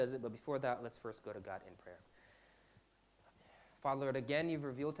But before that, let's first go to God in prayer. Father, Lord, again, you've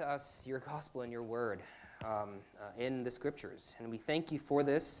revealed to us your gospel and your word in the scriptures. And we thank you for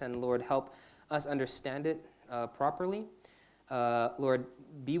this. And Lord, help us understand it properly. Lord,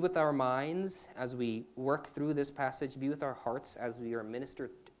 be with our minds as we work through this passage. Be with our hearts as we are ministered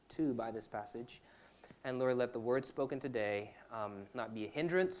to by this passage. And Lord, let the word spoken today not be a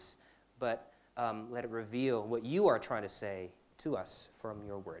hindrance, but let it reveal what you are trying to say to us from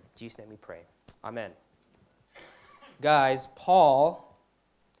your word. In Jesus' name we pray. Amen. Guys, Paul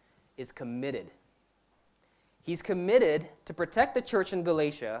is committed. He's committed to protect the church in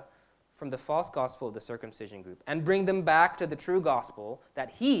Galatia from the false gospel of the circumcision group and bring them back to the true gospel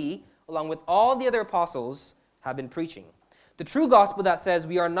that he, along with all the other apostles, have been preaching. The true gospel that says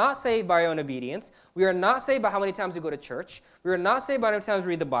we are not saved by our own obedience. We are not saved by how many times we go to church. We are not saved by how many times we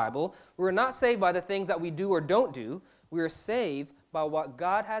read the Bible. We are not saved by the things that we do or don't do. We are saved by what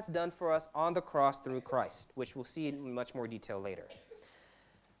God has done for us on the cross through Christ, which we'll see in much more detail later.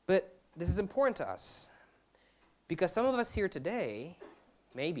 But this is important to us because some of us here today,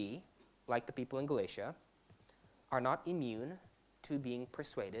 maybe, like the people in Galatia, are not immune to being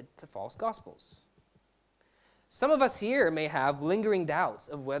persuaded to false gospels. Some of us here may have lingering doubts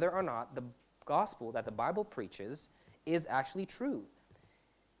of whether or not the gospel that the Bible preaches is actually true.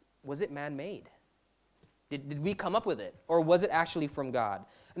 Was it man-made? Did we come up with it? Or was it actually from God?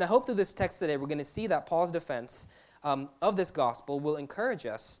 And I hope through this text today we're going to see that Paul's defense of this gospel will encourage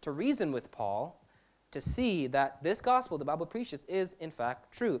us to reason with Paul to see that this gospel the Bible preaches is, in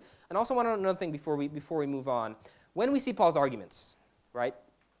fact, true. And also want to know another thing before we move on. When we see Paul's arguments, right,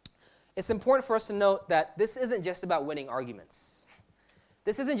 it's important for us to note that this isn't just about winning arguments.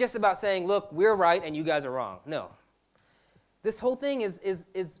 This isn't just about saying, look, we're right and you guys are wrong. No. This whole thing is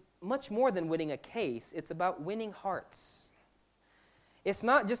much more than winning a case. It's about winning hearts. It's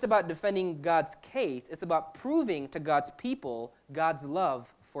not just about defending God's case. It's about proving to God's people God's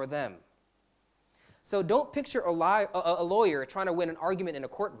love for them. So don't picture a lawyer trying to win an argument in a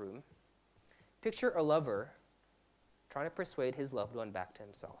courtroom. Picture a lover trying to persuade his loved one back to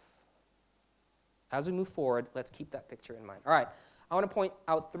himself. As we move forward, let's keep that picture in mind. All right, I want to point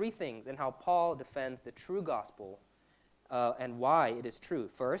out three things in how Paul defends the true gospel and why it is true.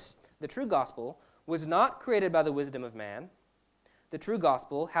 First, the true gospel was not created by the wisdom of man. The true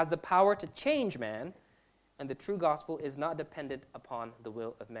gospel has the power to change man, and the true gospel is not dependent upon the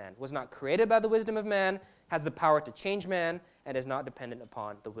will of man. Was not created by the wisdom of man, has the power to change man, and is not dependent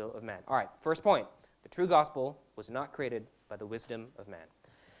upon the will of man. All right, first point. The true gospel was not created by the wisdom of man.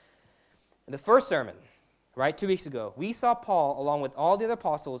 In the first sermon, right, 2 weeks ago, we saw Paul, along with all the other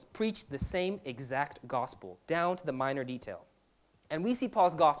apostles, preach the same exact gospel, down to the minor detail. And we see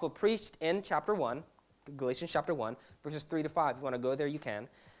Paul's gospel preached in chapter 1, Galatians chapter 1, verses 3 to 5. If you want to go there, you can.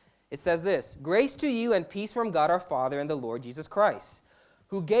 It says this, "Grace to you and peace from God our Father and the Lord Jesus Christ,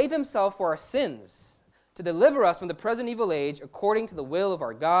 who gave himself for our sins to deliver us from the present evil age according to the will of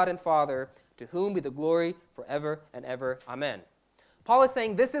our God and Father, to whom be the glory forever and ever. Amen." Paul is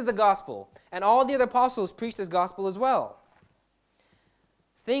saying this is the gospel, and all the other apostles preach this gospel as well.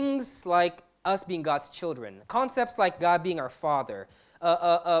 Things like us being God's children, concepts like God being our Father,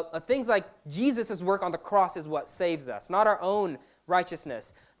 things like Jesus' work on the cross is what saves us, not our own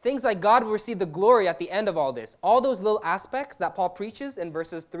righteousness. Things like God will receive the glory at the end of all this. All those little aspects that Paul preaches in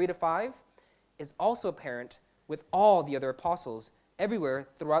verses 3 to 5 is also apparent with all the other apostles everywhere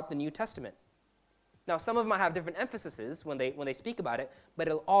throughout the New Testament. Now, some of them might have different emphases when they speak about it, but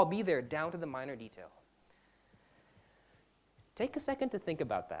it'll all be there down to the minor detail. Take a second to think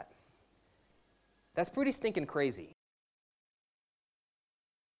about that. That's pretty stinking crazy.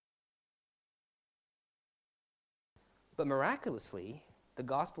 But miraculously, the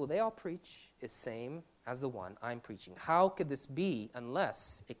gospel they all preach is same as the one I'm preaching. How could this be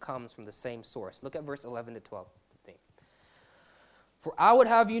unless it comes from the same source? Look at verse 11 to 12. "For I would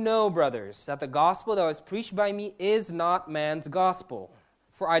have you know, brothers, that the gospel that was preached by me is not man's gospel.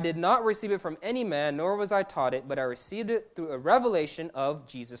 For I did not receive it from any man, nor was I taught it, but I received it through a revelation of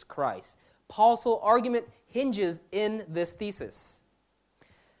Jesus Christ." Paul's whole argument hinges in this thesis,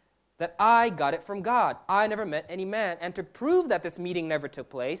 that I got it from God. I never met any man. And to prove that this meeting never took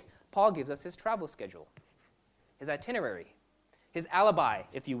place, Paul gives us his travel schedule, his itinerary, his alibi,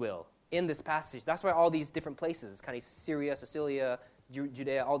 if you will, in this passage. That's why all these different places, kind of Syria, Sicilia,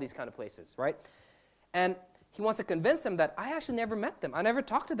 Judea, all these kind of places, right? And he wants to convince them that I actually never met them. I never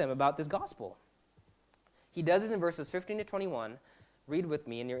talked to them about this gospel. He does this in verses 15 to 21. Read with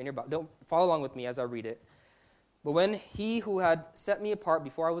me in your don't follow along with me as I read it. "But when he who had set me apart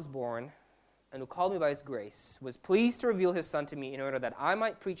before I was born and who called me by his grace, was pleased to reveal his Son to me in order that I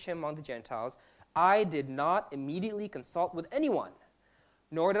might preach him among the Gentiles, I did not immediately consult with anyone,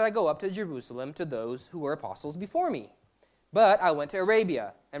 nor did I go up to Jerusalem to those who were apostles before me. But I went to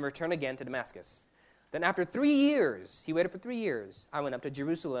Arabia and returned again to Damascus. Then after 3 years, he waited for 3 years, I went up to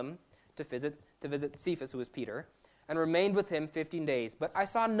Jerusalem to visit Cephas, who was Peter, and remained with him 15 days. But I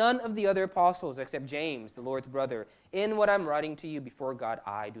saw none of the other apostles except James, the Lord's brother. In what I'm writing to you before God,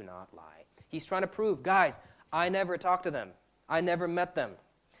 I do not lie. He's trying to prove, guys, I never talked to them. I never met them.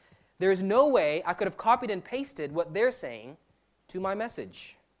 There is no way I could have copied and pasted what they're saying to my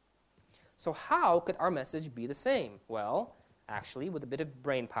message. So how could our message be the same? Well, actually, with a bit of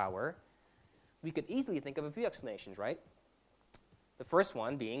brain power, we could easily think of a few explanations, right? The first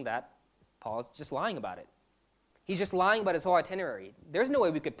one being that Paul's just lying about it. He's just lying about his whole itinerary. There's no way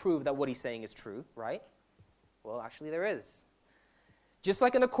we could prove that what he's saying is true, right? Well, actually, there is. Just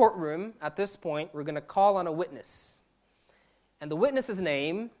like in a courtroom, at this point, we're going to call on a witness. And the witness's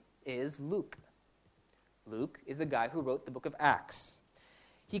name is Luke. Luke is the guy who wrote the book of Acts.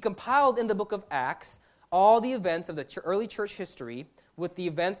 He compiled in the book of Acts all the events of the early church history with the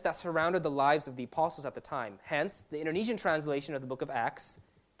events that surrounded the lives of the apostles at the time. Hence, the Indonesian translation of the book of Acts,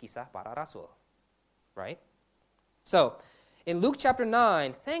 Kisah Para Rasul. Right? So, in Luke chapter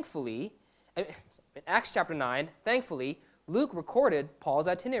 9, in Acts chapter 9, thankfully, Luke recorded Paul's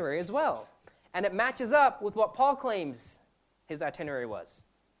itinerary as well. And it matches up with what Paul claims his itinerary was.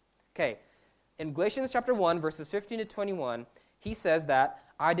 Okay, in Galatians chapter 1, verses 15 to 21, he says that,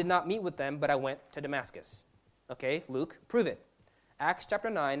 I did not meet with them, but I went to Damascus. Okay, Luke, prove it. Acts chapter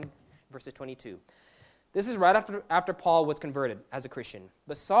 9, verses 22. This is right after Paul was converted as a Christian.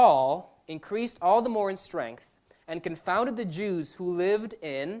 But Saul increased all the more in strength and confounded the Jews who lived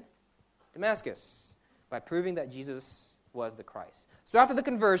in Damascus by proving that Jesus was the Christ. So after the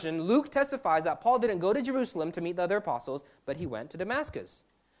conversion, Luke testifies that Paul didn't go to Jerusalem to meet the other apostles, but he went to Damascus.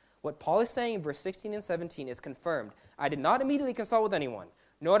 What Paul is saying in verse 16 and 17 is confirmed. I did not immediately consult with anyone,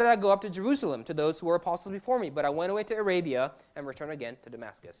 nor did I go up to Jerusalem to those who were apostles before me, but I went away to Arabia and returned again to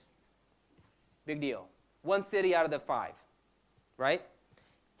Damascus. Big deal. 1 city out of the 5, right?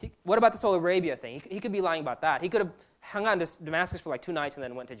 What about this whole Arabia thing? He could be lying about that. He could have hung on to Damascus for like 2 nights and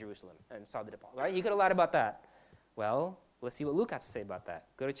then went to Jerusalem and saw the Paul, right? He could have lied about that. Well, let's see what Luke has to say about that.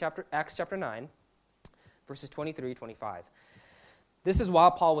 Go to Acts chapter 9, verses 23 to 25. This is while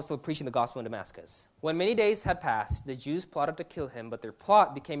Paul was still preaching the gospel in Damascus. When many days had passed, the Jews plotted to kill him, but their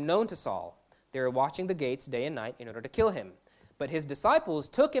plot became known to Saul. They were watching the gates day and night in order to kill him. But his disciples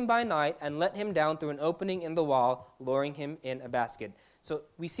took him by night and let him down through an opening in the wall, lowering him in a basket. So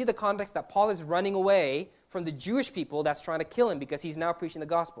we see the context that Paul is running away from the Jewish people that's trying to kill him because he's now preaching the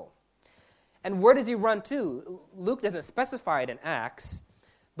gospel. And where does he run to? Luke doesn't specify it in Acts,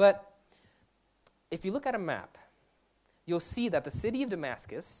 but if you look at a map, you'll see that the city of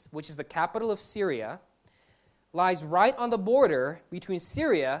Damascus, which is the capital of Syria, lies right on the border between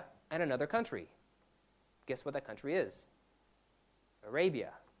Syria and another country. Guess what that country is?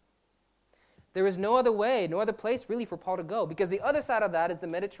 Arabia. There is no other way, no other place really for Paul to go, because the other side of that is the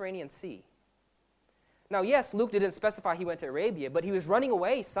Mediterranean Sea. Now, yes, Luke didn't specify he went to Arabia, but he was running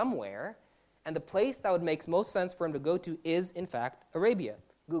away somewhere, and the place that would make most sense for him to go to is, in fact, Arabia.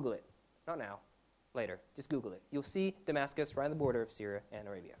 Google it. Not now. Later. Just Google it. You'll see Damascus right on the border of Syria and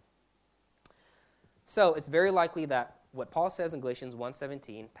Arabia. So it's very likely that what Paul says in Galatians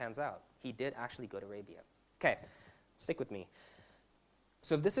 1:17 pans out. He did actually go to Arabia. Okay, stick with me.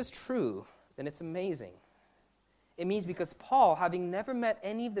 So if this is true, then it's amazing. It means because Paul, having never met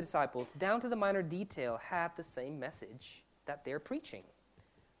any of the disciples, down to the minor detail, had the same message that they're preaching.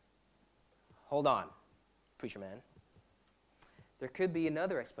 Hold on, preacher man. There could be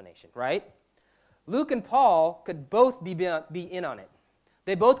another explanation, right? Luke and Paul could both be in on it.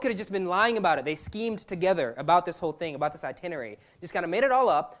 They both could have just been lying about it. They schemed together about this whole thing, about this itinerary. Just kind of made it all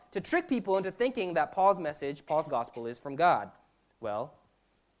up to trick people into thinking that Paul's message, Paul's gospel, is from God. Well,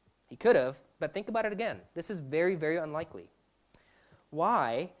 he could have, but think about it again. This is very, very unlikely.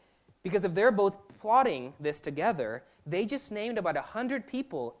 Why? Because if they're both plotting this together, they just named about 100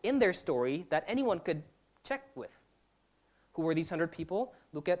 people in their story that anyone could check with. Who were these 100 people?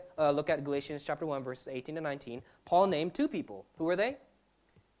 Look at Galatians chapter 1, verses 18 to 19. Paul named 2 people. Who were they?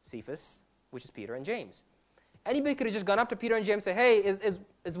 Cephas, which is Peter, and James. Anybody could have just gone up to Peter and James and say, hey,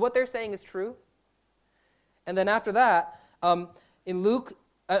 is what they're saying is true? And then after that,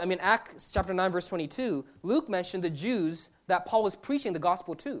 in Acts chapter 9, verse 22, Luke mentioned the Jews that Paul was preaching the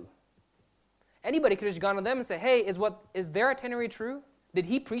gospel to. Anybody could have just gone to them and say, hey, is their itinerary true? Did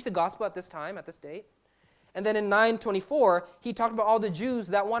he preach the gospel at this time, at this date? And then in 9:24, he talked about all the Jews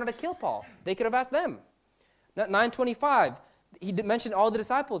that wanted to kill Paul. They could have asked them. 9:25, he mentioned all the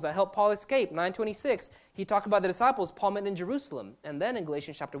disciples that helped Paul escape. 9:26, he talked about the disciples Paul met in Jerusalem. And then in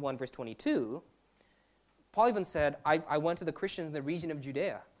Galatians chapter 1, verse 22, Paul even said, I went to the Christians in the region of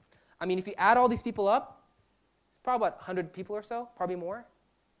Judea. I mean, if you add all these people up, it's probably about 100 people or so, probably more.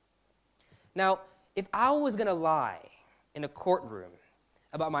 Now, if I was going to lie in a courtroom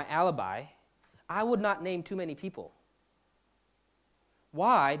about my alibi, I would not name too many people.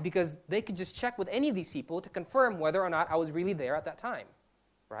 Why? Because they could just check with any of these people to confirm whether or not I was really there at that time,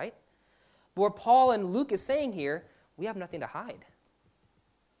 right? But what Paul and Luke is saying here, we have nothing to hide.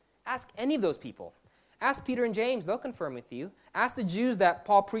 Ask any of those people. Ask Peter and James, they'll confirm with you. Ask the Jews that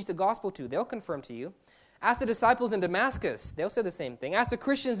Paul preached the gospel to, they'll confirm to you. Ask the disciples in Damascus, they'll say the same thing. Ask the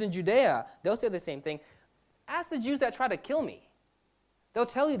Christians in Judea, they'll say the same thing. Ask the Jews that tried to kill me. They'll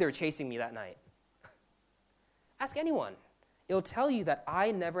tell you they were chasing me that night. Ask anyone. It'll tell you that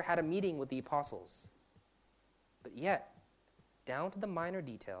I never had a meeting with the apostles. But yet, down to the minor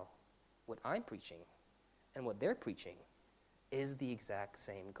detail, what I'm preaching and what they're preaching is the exact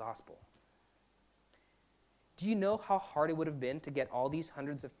same gospel. Do you know how hard it would have been to get all these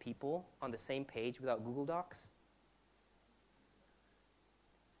hundreds of people on the same page without Google Docs?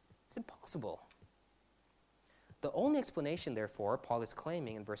 It's impossible. The only explanation, therefore, Paul is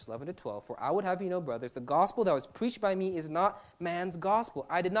claiming in verse 11 to 12, for I would have you know, brothers, the gospel that was preached by me is not man's gospel.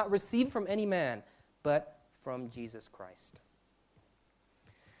 I did not receive it from any man, but from Jesus Christ.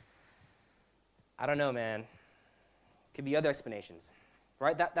 I don't know, man. Could be other explanations,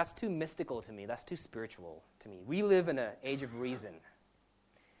 right? That's too mystical to me. That's too spiritual to me. We live in an age of reason.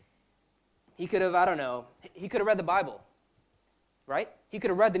 He could have, he could have read the Bible. Right? He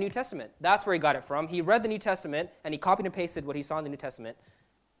could have read the New Testament. That's where he got it from. He read the New Testament, and he copied and pasted what he saw in the New Testament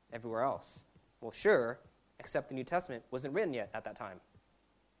everywhere else. Well, sure, except the New Testament wasn't written yet at that time.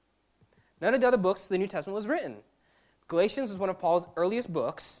 None of the other books of the New Testament was written. Galatians was one of Paul's earliest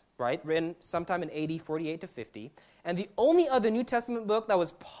books, right? Written sometime in AD 48 to 50. And the only other New Testament book that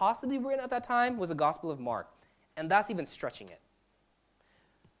was possibly written at that time was the Gospel of Mark. And that's even stretching it.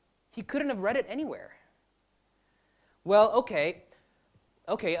 He couldn't have read it anywhere. Well, okay,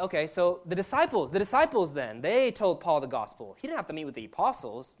 so the disciples then, they told Paul the gospel. He didn't have to meet with the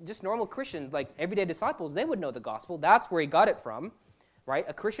apostles. Just normal Christians, like everyday disciples, they would know the gospel. That's where he got it from, right?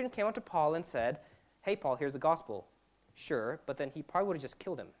 A Christian came up to Paul and said, hey, Paul, here's the gospel. Sure, but then he probably would have just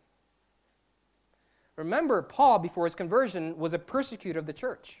killed him. Remember, Paul, before his conversion, was a persecutor of the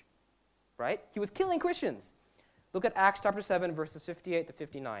church, right? He was killing Christians. Look at Acts chapter 7, verses 58 to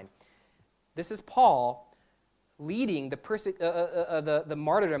 59. This is Paul leading the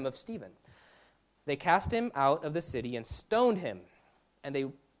martyrdom of Stephen. They cast him out of the city and stoned him, and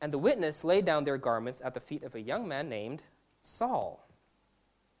the witness laid down their garments at the feet of a young man named Saul.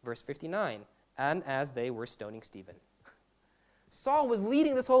 Verse 59, and as they were stoning Stephen. Saul was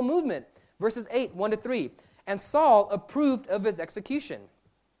leading this whole movement. Verses 8, 1 to 3, and Saul approved of his execution.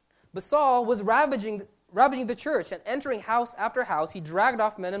 But Saul was ravaging the church, and entering house after house, he dragged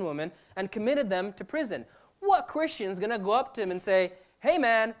off men and women and committed them to prison. What Christian's going to go up to him and say, hey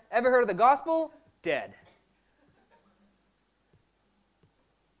man, ever heard of the gospel? Dead.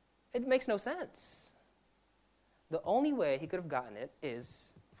 It makes no sense. The only way he could have gotten it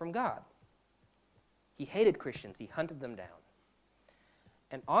is from God. He hated Christians. He hunted them down.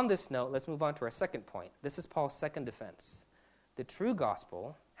 And on this note, let's move on to our second point. This is Paul's second defense. The true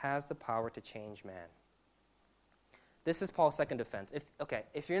gospel has the power to change man. This is Paul's second defense.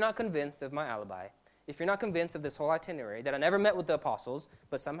 If you're not convinced of my alibi, if you're not convinced of this whole itinerary, that I never met with the apostles,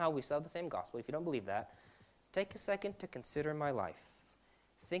 but somehow we still have the same gospel, if you don't believe that, take a second to consider my life.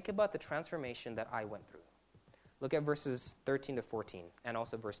 Think about the transformation that I went through. Look at verses 13 to 14, and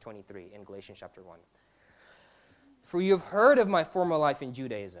also verse 23 in Galatians chapter 1. For you have heard of my former life in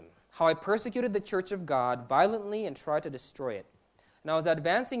Judaism, how I persecuted the church of God violently and tried to destroy it. And I was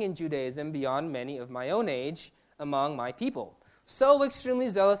advancing in Judaism beyond many of my own age among my people. So extremely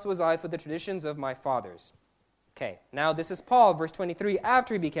zealous was I for the traditions of my fathers. Okay, now this is Paul, verse 23,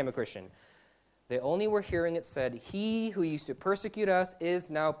 after he became a Christian. They only were hearing it said, he who used to persecute us is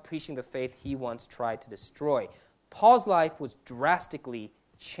now preaching the faith he once tried to destroy. Paul's life was drastically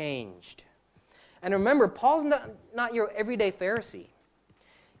changed. And remember, Paul's not your everyday Pharisee.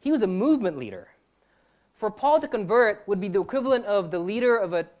 He was a movement leader. For Paul to convert would be the equivalent of the leader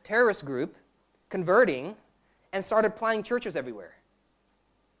of a terrorist group converting and started planting churches everywhere.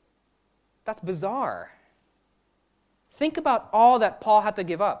 That's bizarre. Think about all that Paul had to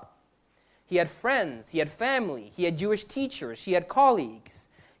give up. He had friends, he had family, he had Jewish teachers, he had colleagues.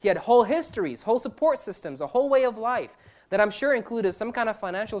 He had whole histories, whole support systems, a whole way of life that I'm sure included some kind of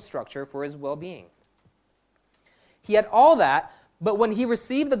financial structure for his well-being. He had all that, but when he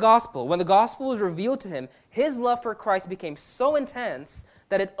received the gospel, when the gospel was revealed to him, his love for Christ became so intense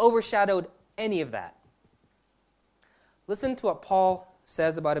that it overshadowed any of that. Listen to what Paul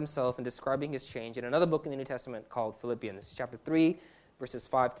says about himself in describing his change in another book in the New Testament called Philippians, chapter 3, verses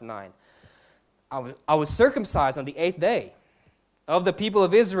 5 to 9. I was circumcised on the 8th day, of the people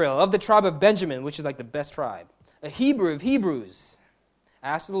of Israel, of the tribe of Benjamin, which is like the best tribe, a Hebrew of Hebrews.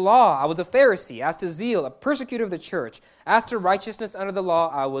 As to the law, I was a Pharisee. As to zeal, a persecutor of the church. As to righteousness under the law,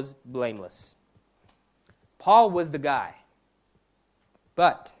 I was blameless. Paul was the guy.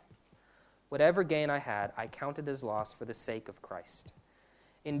 But whatever gain I had, I counted as loss for the sake of Christ.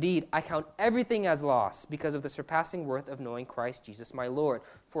 Indeed, I count everything as loss because of the surpassing worth of knowing Christ Jesus my Lord.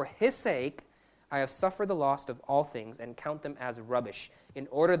 For his sake, I have suffered the loss of all things and count them as rubbish, in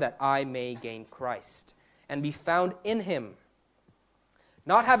order that I may gain Christ and be found in him,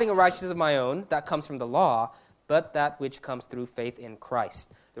 not having a righteousness of my own that comes from the law, but that which comes through faith in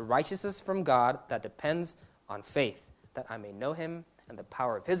Christ, the righteousness from God that depends on faith, that I may know him and the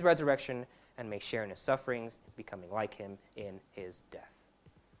power of his resurrection and may share in his sufferings, becoming like him in his death.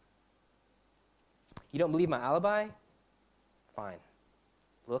 You don't believe my alibi? Fine.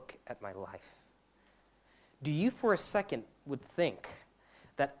 Look at my life. Do you for a second would think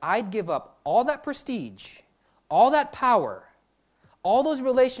that I'd give up all that prestige, all that power, all those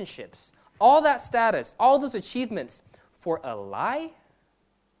relationships, all that status, all those achievements for a lie?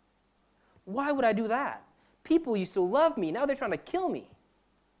 Why would I do that? People used to love me. Now they're trying to kill me.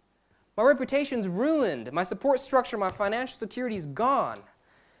 My reputation's ruined. My support structure, my financial security is gone.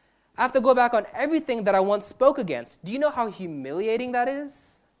 I have to go back on everything that I once spoke against. Do you know how humiliating that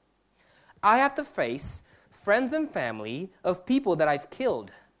is? I have to face friends and family of people that I've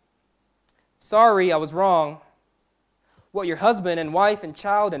killed. Sorry, I was wrong. What your husband and wife and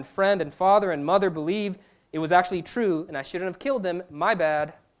child and friend and father and mother believed, it was actually true, and I shouldn't have killed them. My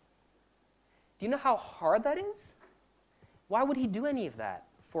bad. Do you know how hard that is? Why would he do any of that?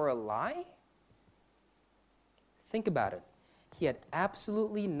 For a lie? Think about it. He had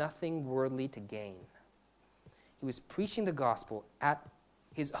absolutely nothing worldly to gain. He was preaching the gospel at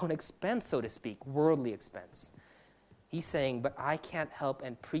his own expense, so to speak, worldly expense. He's saying, but I can't help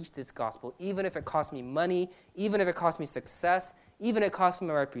and preach this gospel, even if it costs me money, even if it costs me success, even if it costs me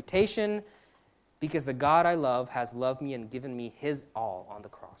my reputation, because the God I love has loved me and given me his all on the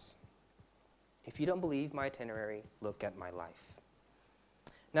cross. If you don't believe my itinerary, look at my life.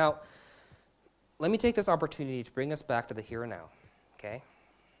 Now, let me take this opportunity to bring us back to the here and now, okay?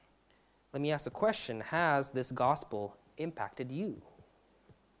 Let me ask the question, has this gospel impacted you?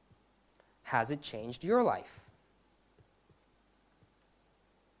 Has it changed your life?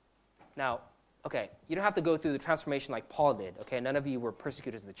 Now, okay, you don't have to go through the transformation like Paul did, okay? None of you were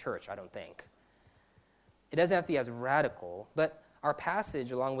persecutors of the church, I don't think. It doesn't have to be as radical, but our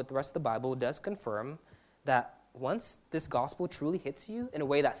passage, along with the rest of the Bible, does confirm that once this gospel truly hits you in a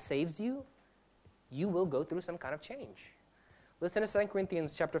way that saves you, you will go through some kind of change. Listen to 2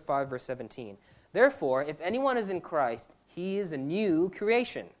 Corinthians chapter 5, verse 17. Therefore, if anyone is in Christ, he is a new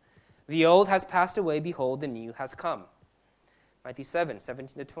creation. The old has passed away, behold, the new has come. Matthew 7,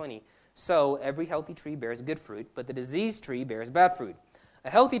 17 to 20. So every healthy tree bears good fruit, but the diseased tree bears bad fruit. A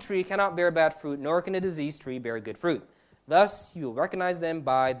healthy tree cannot bear bad fruit, nor can a diseased tree bear good fruit. Thus you will recognize them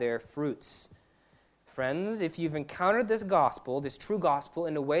by their fruits. Friends, if you've encountered this gospel, this true gospel,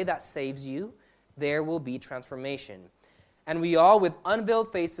 in a way that saves you, there will be transformation. And we all, with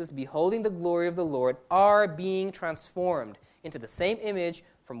unveiled faces, beholding the glory of the Lord, are being transformed into the same image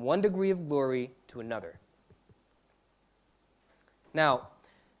from one degree of glory to another. Now,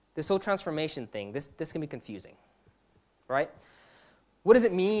 this whole transformation thing, this can be confusing, right? What does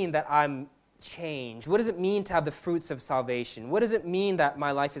it mean that I'm changed? What does it mean to have the fruits of salvation? What does it mean that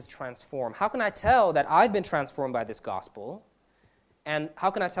my life is transformed? How can I tell that I've been transformed by this gospel? And how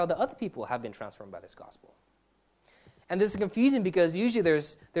can I tell that other people have been transformed by this gospel? And this is confusing because usually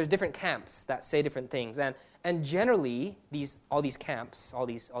there's different camps that say different things. And generally, all these camps, all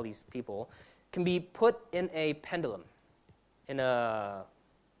these people, can be put in a pendulum.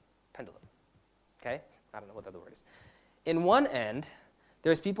 Okay? I don't know what the other word is. In one end,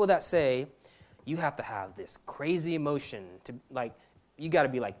 there's people that say, you have to have this crazy emotion to, like, you got to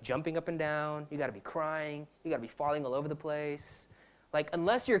be like jumping up and down, you got to be crying, you got to be falling all over the place. Like,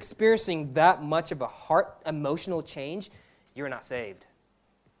 unless you're experiencing that much of a heart emotional change, you're not saved.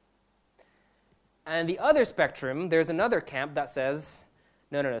 And the other spectrum, there's another camp that says,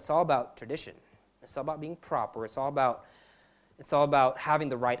 no, it's all about tradition. It's all about being proper. It's all about It's all about having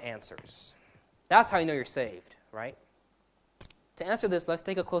the right answers. That's how you know you're saved, right? To answer this, let's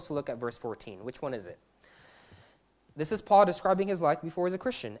take a closer look at verse 14. Which one is it? This is Paul describing his life before he was a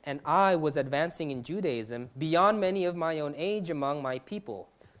Christian. And I was advancing in Judaism beyond many of my own age among my people.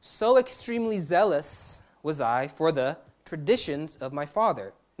 So extremely zealous was I for the traditions of my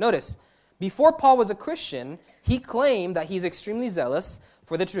father. Notice, before Paul was a Christian, he claimed that he's extremely zealous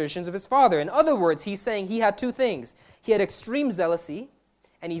for the traditions of his father. In other words, he's saying he had two things. He had extreme zealousy,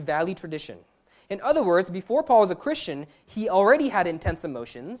 and he valued tradition. In other words, before Paul was a Christian, he already had intense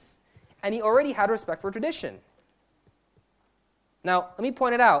emotions, and he already had respect for tradition. Now, let me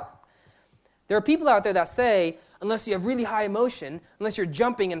point it out. There are people out there that say, unless you have really high emotion, unless you're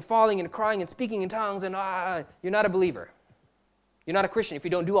jumping and falling and crying and speaking in tongues, and you're not a believer. You're not a Christian if you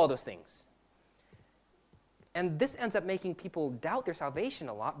don't do all those things. And this ends up making people doubt their salvation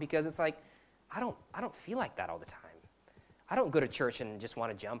a lot because it's like, I don't feel like that all the time. I don't go to church and just want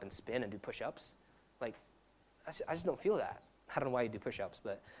to jump and spin and do push-ups. Like, I just don't feel that. I don't know why you do push-ups,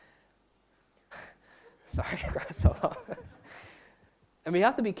 but sorry, I got so long. And we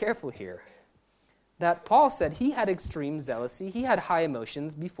have to be careful here that Paul said he had extreme zealousy. He had high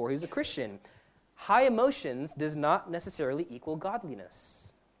emotions before he was a Christian. High emotions does not necessarily equal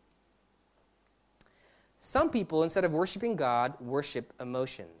godliness. Some people, instead of worshiping God, worship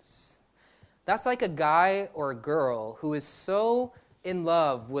emotions. That's like a guy or a girl who is so in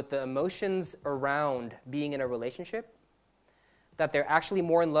love with the emotions around being in a relationship that they're actually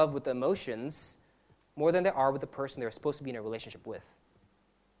more in love with the emotions more than they are with the person they're supposed to be in a relationship with.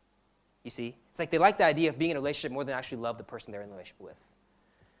 You see? It's like they like the idea of being in a relationship more than actually love the person they're in a relationship with.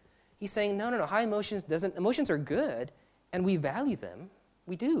 He's saying, no, high emotions are good, and we value them.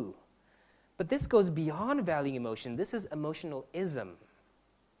 We do. But this goes beyond valuing emotion. This is emotionalism.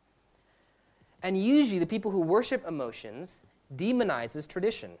 And usually the people who worship emotions demonizes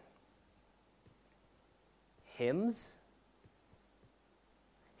tradition. Hymns,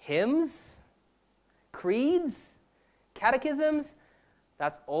 creeds, catechisms,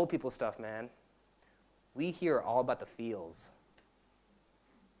 that's old people stuff, man. We hear all about the feels,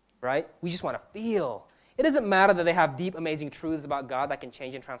 right? We just want to feel. It doesn't matter that they have deep, amazing truths about God that can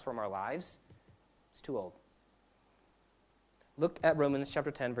change and transform our lives. It's too old. Look at Romans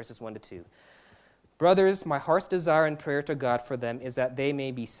chapter 10, verses 1 to 2. Brothers, my heart's desire and prayer to God for them is that they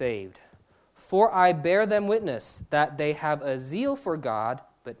may be saved. For I bear them witness that they have a zeal for God,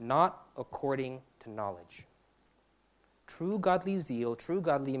 but not according to knowledge. True godly zeal, true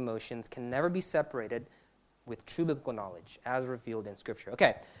godly emotions can never be separated with true biblical knowledge, as revealed in Scripture.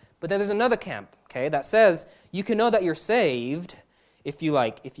 Okay, but then there's another camp, okay, that says you can know that you're saved if you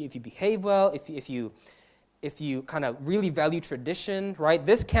behave well, if you kind of really value tradition, right?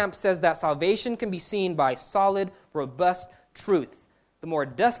 This camp says that salvation can be seen by solid, robust truth. The more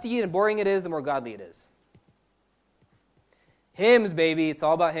dusty and boring it is, the more godly it is. Hymns, baby, it's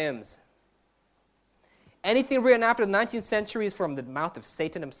all about hymns. Anything written after the 19th century is from the mouth of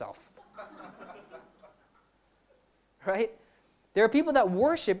Satan himself. Right? There are people that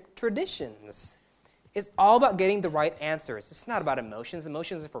worship traditions. It's all about getting the right answers. It's not about emotions.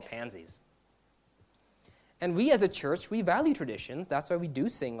 Emotions are for pansies. And we as a church, we value traditions. That's why we do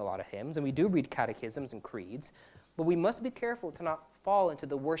sing a lot of hymns, and we do read catechisms and creeds. But we must be careful to not fall into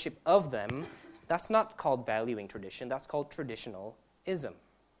the worship of them. That's not called valuing tradition. That's called traditionalism.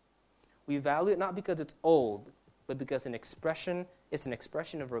 We value it not because it's old, but because it's an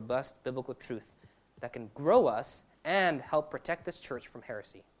expression of robust biblical truth that can grow us and help protect this church from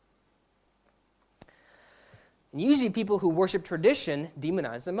heresy. And usually people who worship tradition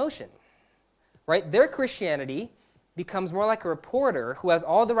demonize emotion. Right? Their Christianity becomes more like a reporter who has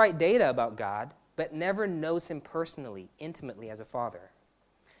all the right data about God, but never knows him personally, intimately as a father.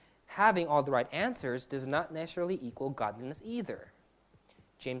 Having all the right answers does not necessarily equal godliness either.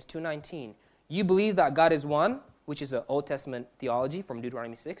 James 2:19, you believe that God is one, which is an Old Testament theology from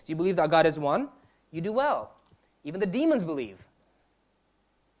Deuteronomy 6. Do you believe that God is one? You do well. Even the demons believe.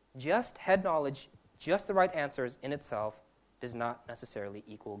 Just head knowledge, just the right answers in itself does not necessarily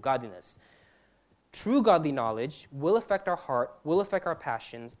equal godliness. True godly knowledge will affect our heart, will affect our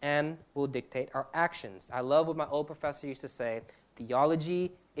passions, and will dictate our actions. I love what my old professor used to say,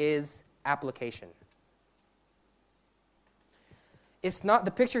 theology is application.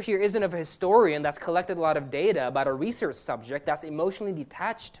 The picture here isn't of a historian that's collected a lot of data about a research subject that's emotionally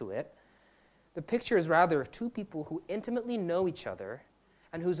detached to it. The picture is rather of two people who intimately know each other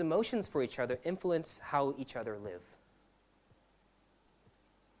and whose emotions for each other influence how each other live.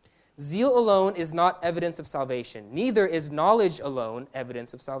 Zeal alone is not evidence of salvation. Neither is knowledge alone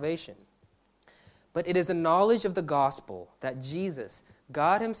evidence of salvation. but it is a knowledge of the gospel that Jesus,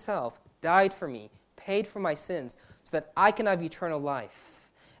 God himself, died for me, paid for my sins, so that I can have eternal life.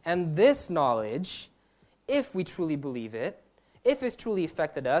 And this knowledge, if we truly believe it, if it's truly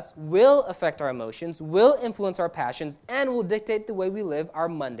affected us, will affect our emotions, will influence our passions, and will dictate the way we live our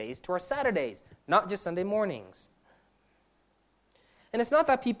Mondays to our Saturdays, not just Sunday mornings. And it's not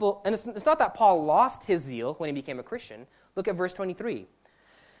that Paul lost his zeal when he became a Christian. Look at verse 23.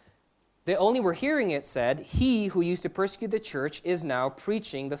 They only were hearing it said, he who used to persecute the church is now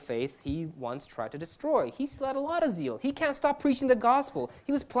preaching the faith he once tried to destroy. He still had a lot of zeal. He can't stop preaching the gospel.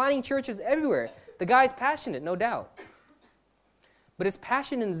 He was planting churches everywhere. The guy's passionate, no doubt. But his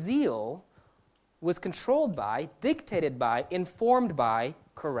passion and zeal was controlled by, dictated by, informed by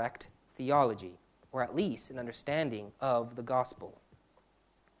correct theology, or at least an understanding of the gospel.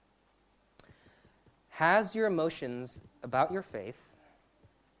 Has your emotions about your faith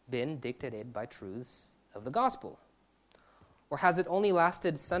been dictated by truths of the gospel? Or has it only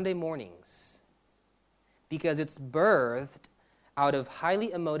lasted Sunday mornings because it's birthed out of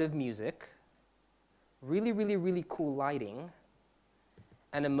highly emotive music, really, really, really cool lighting,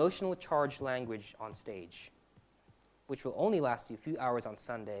 and emotional charged language on stage, which will only last you a few hours on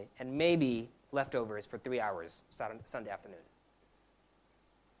Sunday and maybe leftovers for 3 hours Sunday afternoon?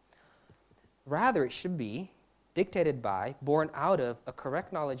 Rather, it should be dictated by, born out of, a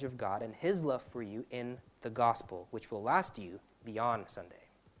correct knowledge of God and his love for you in the gospel, which will last you beyond Sunday.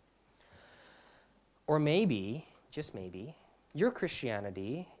 Or maybe, just maybe, your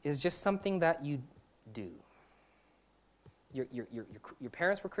Christianity is just something that you do. Your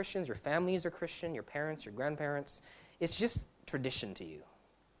parents were Christians, your families are Christian, your parents, your grandparents. It's just tradition to you.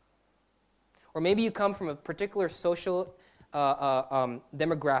 Or maybe you come from a particular social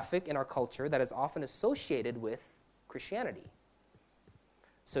demographic in our culture that is often associated with Christianity.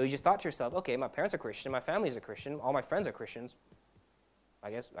 So you just thought to yourself, okay, my parents are Christian, my family is a Christian, all my friends are Christians.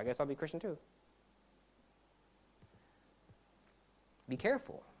 I guess I'll be Christian too. Be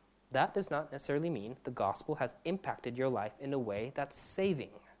careful. That does not necessarily mean the gospel has impacted your life in a way that's saving.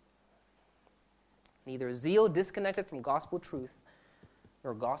 Neither zeal disconnected from gospel truth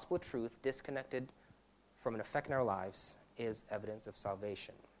nor gospel truth disconnected from an effect in our lives is evidence of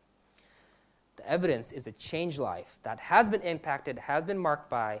salvation. The evidence is a changed life that has been impacted, has been marked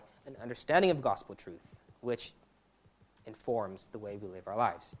by an understanding of gospel truth, which informs the way we live our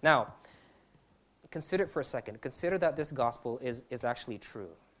lives. Now, consider it for a second. Consider that this gospel is actually true,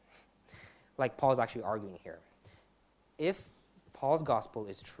 like Paul's actually arguing here. If Paul's gospel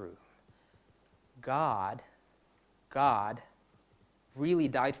is true, God really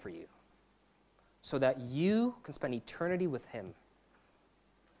died for you so that you can spend eternity with him.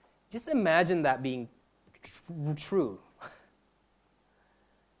 Just imagine that being true.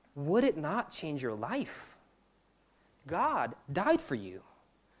 Would it not change your life? God died for you.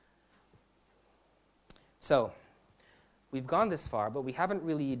 So, we've gone this far, but we haven't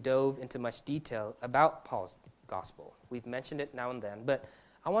really dove into much detail about Paul's gospel. We've mentioned it now and then, but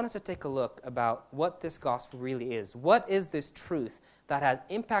I want us to take a look about what this gospel really is. What is this truth that has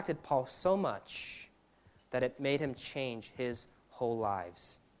impacted Paul so much that it made him change his whole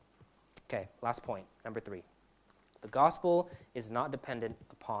lives? Okay, last point, number 3. The gospel is not dependent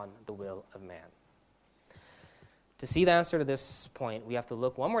upon the will of man. To see the answer to this point, we have to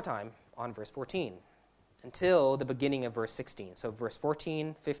look one more time on verse 14 until the beginning of verse 16. So verse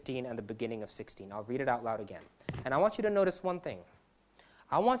 14, 15, and the beginning of 16. I'll read it out loud again. And I want you to notice one thing.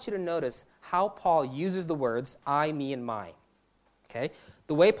 I want you to notice how Paul uses the words I, me, and my. Okay?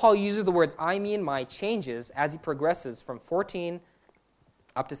 The way Paul uses the words I, me, and my changes as he progresses from 14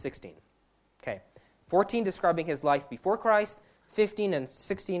 up to 16. Okay, 14 describing his life before Christ, 15 and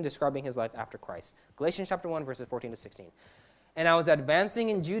 16 describing his life after Christ. Galatians chapter 1, verses 14 to 16. And I was advancing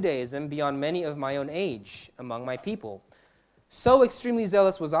in Judaism beyond many of my own age among my people. So extremely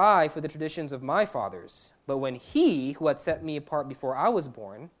zealous was I for the traditions of my fathers. But when he who had set me apart before I was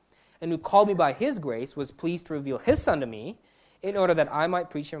born, and who called me by his grace, was pleased to reveal his Son to me, in order that I might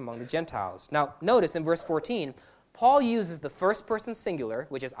preach him among the Gentiles. Now, notice in verse 14, Paul uses the first person singular,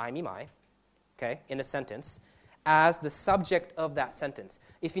 which is I, me, my, okay, in a sentence, as the subject of that sentence.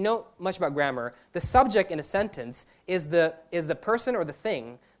 If you know much about grammar, the subject in a sentence is the person or the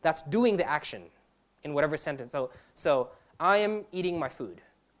thing that's doing the action in whatever sentence. So I am eating my food.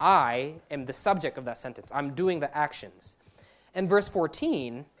 I am the subject of that sentence. I'm doing the actions. In verse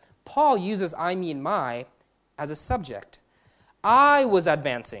 14, Paul uses I, me, and my as a subject. I was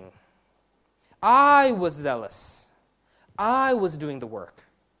advancing. I was zealous. I was doing the work.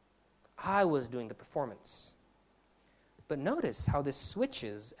 I was doing the performance. But notice how this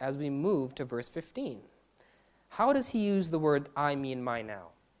switches as we move to verse 15. How does he use the word I, me, and my now?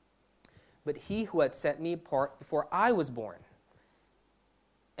 But he who had set me apart before I was born,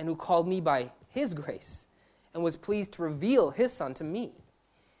 and who called me by his grace, and was pleased to reveal his Son to me.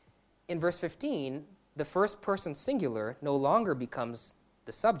 In verse 15, the first person singular no longer becomes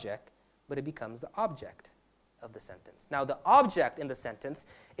the subject, but it becomes the object of the sentence. Now, the object in the sentence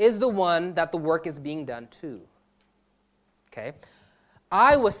is the one that the work is being done to. Okay?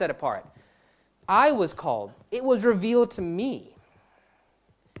 I was set apart. I was called. It was revealed to me.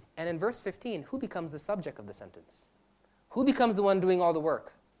 And in verse 15, who becomes the subject of the sentence? Who becomes the one doing all the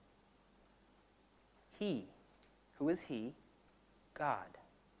work? He. Who is he? God.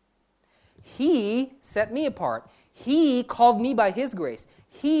 He set me apart. He called me by his grace.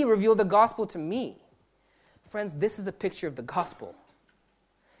 He revealed the gospel to me. Friends, this is a picture of the gospel.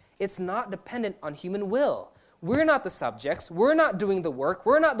 It's not dependent on human will. We're not the subjects. We're not doing the work.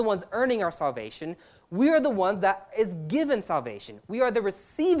 We're not the ones earning our salvation. We are the ones that is given salvation. We are the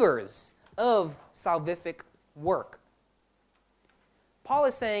receivers of salvific work. Paul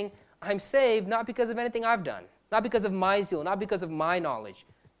is saying, I'm saved not because of anything I've done, not because of my zeal, not because of my knowledge,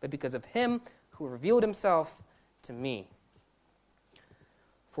 but because of him who revealed himself to me.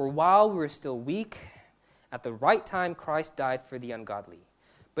 For while we were still weak, at the right time Christ died for the ungodly.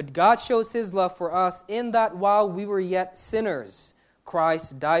 But God shows his love for us in that while we were yet sinners,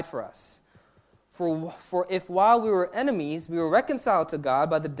 Christ died for us. For if while we were enemies, we were reconciled to God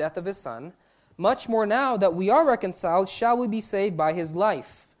by the death of his Son, much more now that we are reconciled, shall we be saved by his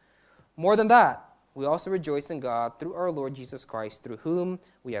life. More than that, we also rejoice in God through our Lord Jesus Christ, through whom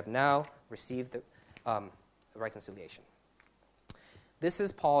we have now received the reconciliation. This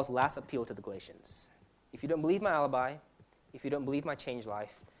is Paul's last appeal to the Galatians. If you don't believe my alibi, if you don't believe my changed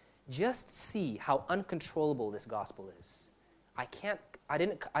life, just see how uncontrollable this gospel is. I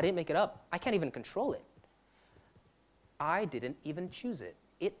didn't make it up. I can't even control it. I didn't even choose it.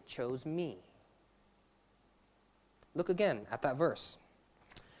 It chose me. Look again at that verse.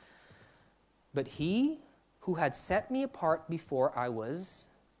 But he who had set me apart before I was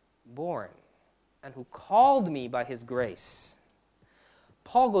born, and who called me by his grace.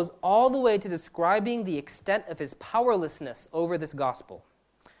 Paul goes all the way to describing the extent of his powerlessness over this gospel.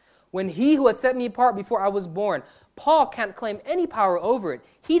 When he who had set me apart before I was born, Paul can't claim any power over it.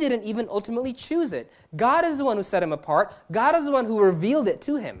 He didn't even ultimately choose it. God is the one who set him apart. God is the one who revealed it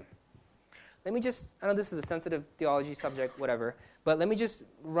to him. I know this is a sensitive theology subject, whatever, but let me just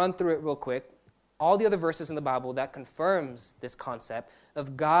run through it real quick. All the other verses in the Bible that confirms this concept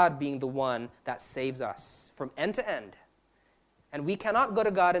of God being the one that saves us from end to end. And we cannot go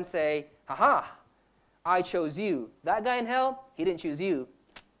to God and say, "Ha-ha, I chose you. That guy in hell, he didn't choose you.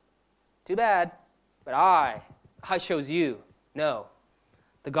 Too bad, but I chose you." No.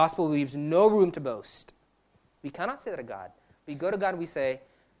 The gospel leaves no room to boast. We cannot say that to God. We go to God and we say,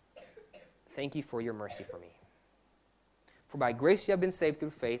 "Thank you for your mercy for me. For by grace you have been saved through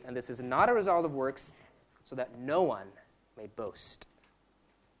faith, and this is not a result of works, so that no one may boast."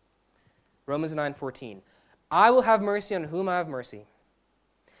 Romans 9:14. I will have mercy on whom I have mercy,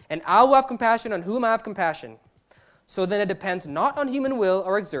 and I will have compassion on whom I have compassion. So then it depends not on human will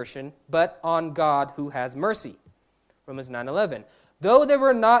or exertion, but on God who has mercy. Romans 9:11. Though they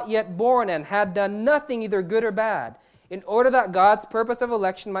were not yet born and had done nothing either good or bad, in order that God's purpose of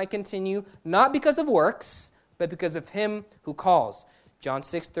election might continue, not because of works, but because of him who calls. John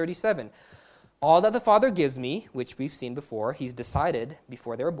 6:37. All that the Father gives me, which we've seen before, he's decided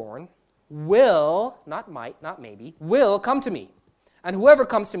before they were born, will, not might, not maybe, will come to me. And whoever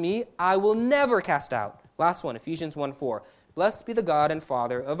comes to me, I will never cast out. Last one, Ephesians 1:4. Blessed be the God and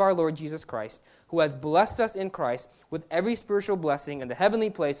Father of our Lord Jesus Christ, who has blessed us in Christ with every spiritual blessing in the heavenly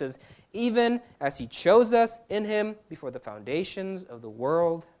places, even as he chose us in him before the foundations of the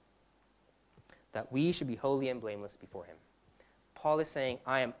world, that we should be holy and blameless before him. Paul is saying,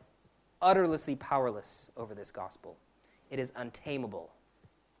 I am utterly powerless over this gospel. It is untamable.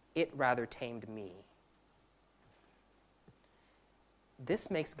 It rather tamed me. This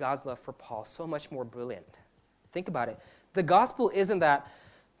makes God's love for Paul so much more brilliant. Think about it. The gospel isn't that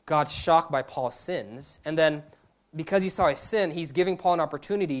God's shocked by Paul's sins, and then because he saw his sin, he's giving Paul an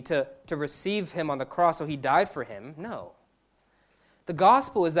opportunity to receive him on the cross, so he died for him. No. The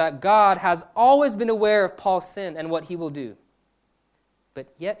gospel is that God has always been aware of Paul's sin and what he will do.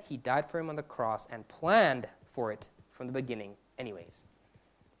 But yet he died for him on the cross and planned for it from the beginning anyways.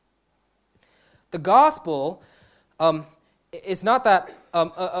 The gospel is not that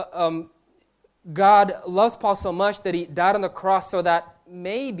God loves Paul so much that he died on the cross so that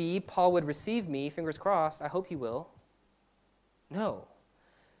maybe Paul would receive me, fingers crossed, I hope he will. No.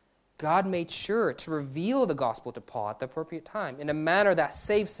 God made sure to reveal the gospel to Paul at the appropriate time in a manner that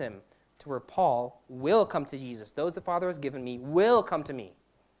saves him, to where Paul will come to Jesus. Those the Father has given me will come to me,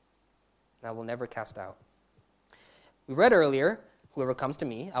 and I will never cast out. We read earlier, whoever comes to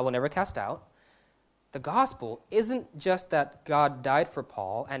me, I will never cast out. The gospel isn't just that God died for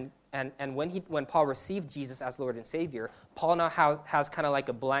Paul, and when Paul received Jesus as Lord and Savior, Paul now has kind of like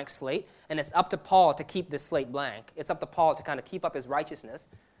a blank slate, and it's up to Paul to keep this slate blank. It's up to Paul to kind of keep up his righteousness,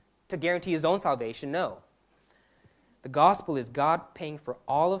 to guarantee his own salvation. No. The gospel is God paying for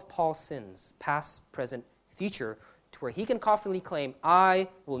all of Paul's sins, past, present, future, to where he can confidently claim, I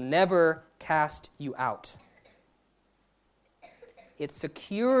will never cast you out. It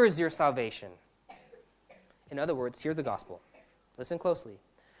secures your salvation. In other words, here's the gospel. Listen closely.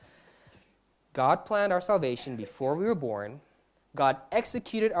 God planned our salvation before we were born. God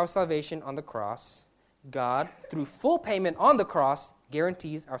executed our salvation on the cross. God, through full payment on the cross,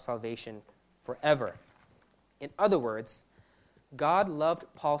 guarantees our salvation forever. In other words, God loved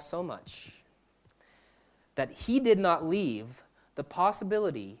Paul so much that he did not leave the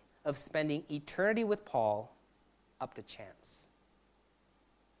possibility of spending eternity with Paul up to chance.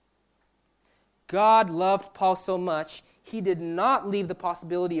 God loved Paul so much, he did not leave the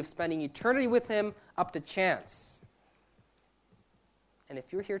possibility of spending eternity with him up to chance. And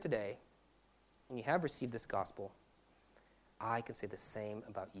if you're here today and you have received this gospel, I can say the same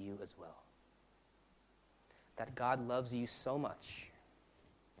about you as well. That God loves you so much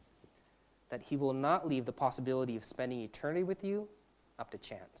that he will not leave the possibility of spending eternity with you up to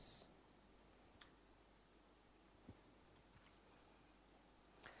chance.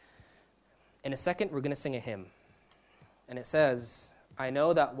 In a second, we're going to sing a hymn. And it says, I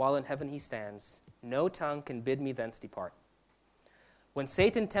know that while in heaven he stands, no tongue can bid me thence depart. When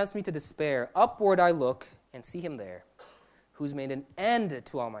Satan tempts me to despair, upward I look and see him there, who's made an end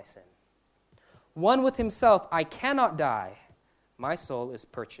to all my sin. One with himself, I cannot die. My soul is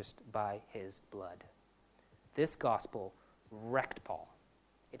purchased by his blood. This gospel wrecked Paul.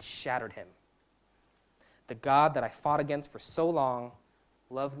 It shattered him. The God that I fought against for so long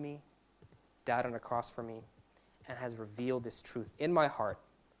loved me, died on a cross for me, and has revealed this truth in my heart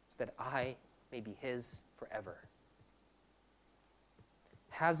so that I may be his forever.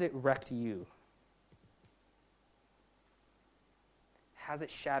 Has it wrecked you? Has it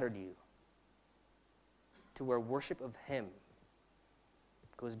shattered you to where worship of him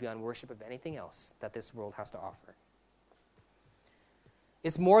goes beyond worship of anything else that this world has to offer?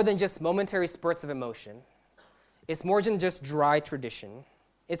 It's more than just momentary spurts of emotion. It's more than just dry tradition.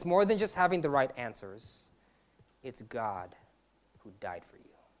 It's more than just having the right answers. It's God who died for you.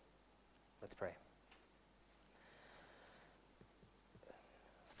 Let's pray.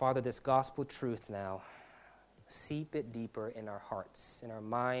 Father, this gospel truth now, seep it deeper in our hearts, in our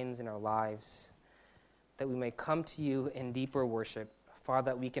minds, in our lives, that we may come to you in deeper worship.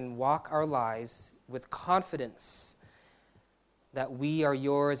 Father, that we can walk our lives with confidence that we are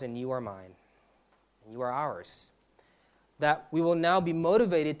yours and you are mine, and you are ours. That we will now be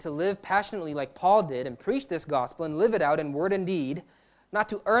motivated to live passionately like Paul did and preach this gospel and live it out in word and deed, not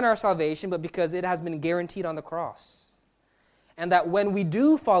to earn our salvation, but because it has been guaranteed on the cross. And that when we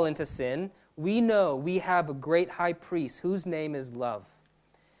do fall into sin, we know we have a great high priest whose name is love.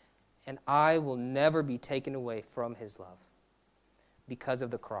 And I will never be taken away from his love because of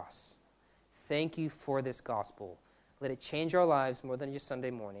the cross. Thank you for this gospel. Let it change our lives more than just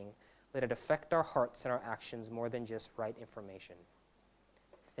Sunday morning. Let it affect our hearts and our actions more than just right information.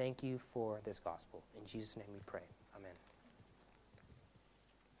 Thank you for this gospel. In Jesus' name we pray. Amen.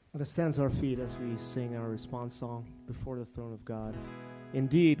 Let us stand to our feet as we sing our response song, Before the Throne of God.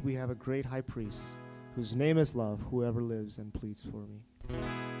 Indeed, we have a great high priest, whose name is love, whoever lives and pleads for me.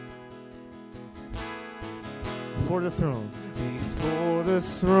 Before the throne. Before the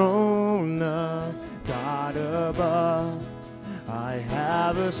throne of God above, I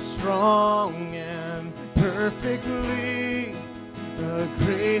have a strong and perfect plea, a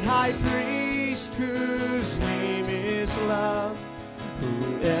great high priest whose name is love,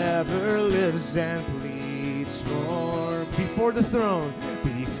 whoever lives and pleads for. Before the throne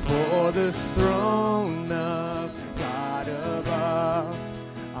of God above,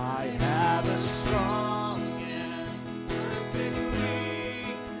 I have a strong and perfect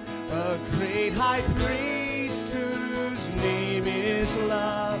plea, a great high priest whose name is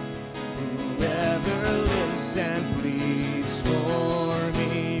love, whoever lives and pleads for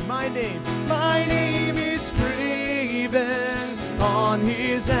me. My name is graven on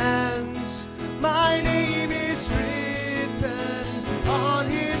his hands. My name is written on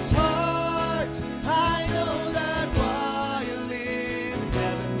his heart. I know that while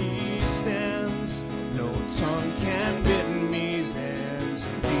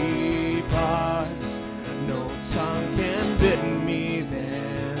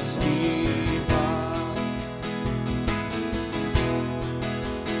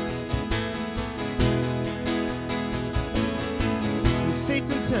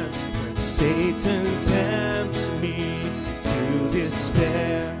When Satan tempts me to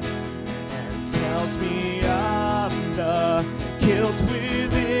despair and tells me of the guilt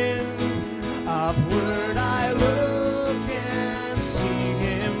within, upward I look and see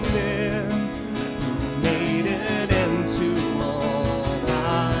him there, who made an end to all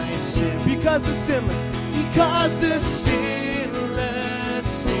my sin. Because the sinless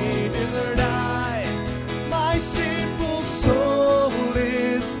Savior died, my sinful soul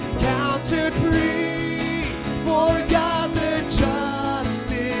is counted free. For God the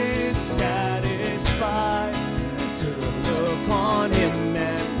just is satisfied to look on him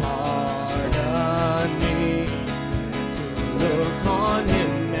and pardon me, to look on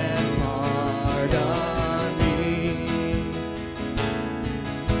him and pardon me.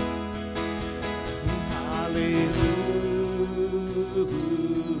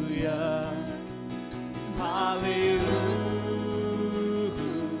 Hallelujah, hallelujah,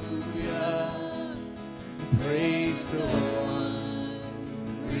 praise the one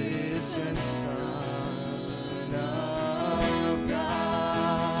risen Son of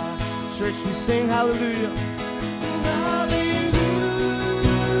God. Church, we sing hallelujah.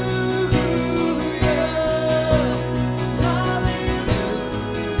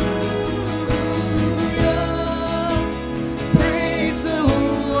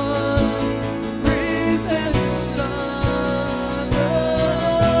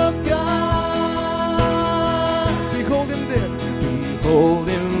 Behold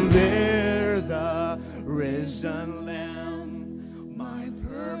him there, the risen Lamb, my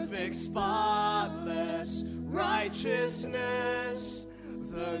perfect, spotless righteousness,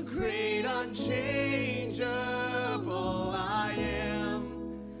 the great unchangeable I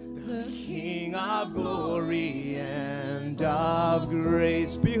am, the King of glory and of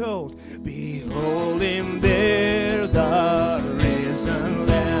grace. Behold him there, the risen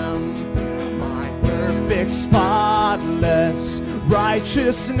Lamb, my perfect, spotless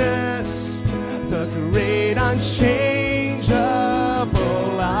righteousness, the great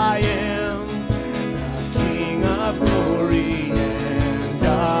unchangeable I am, the King of glory and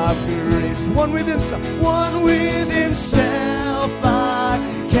of grace. One with himself I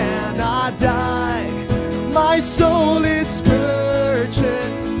cannot die. My soul is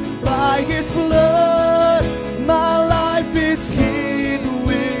purchased by his blood. My life is hid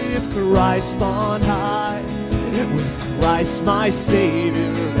with Christ on high, with Christ my Savior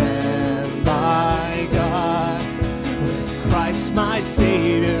and my God, with Christ my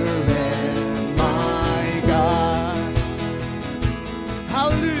Savior and my God.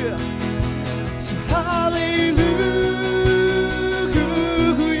 Hallelujah. So hallelujah,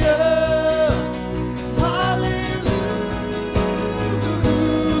 hallelujah,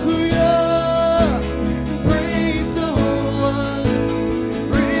 praise the one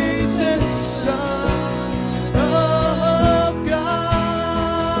risen Son of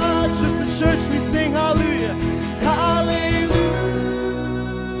God. Just the church, we sing hallelujah, hallelujah,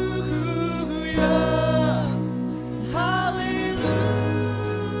 hallelujah,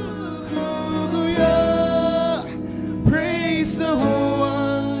 praise the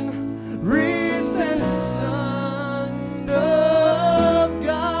one risen Son of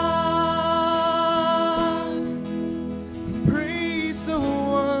God. Praise the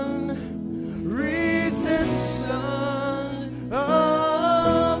one risen Son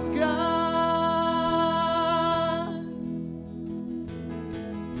of God.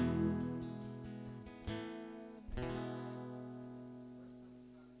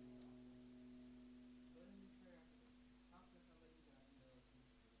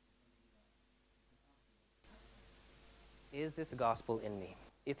 Is this gospel in me?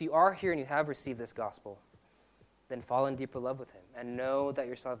 If you are here and you have received this gospel, then fall in deeper love with him and know that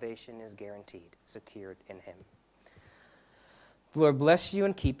your salvation is guaranteed, secured in him. The Lord bless you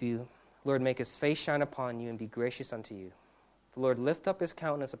and keep you. The Lord make his face shine upon you and be gracious unto you. The Lord lift up his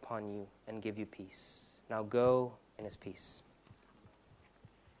countenance upon you and give you peace. Now go in his peace.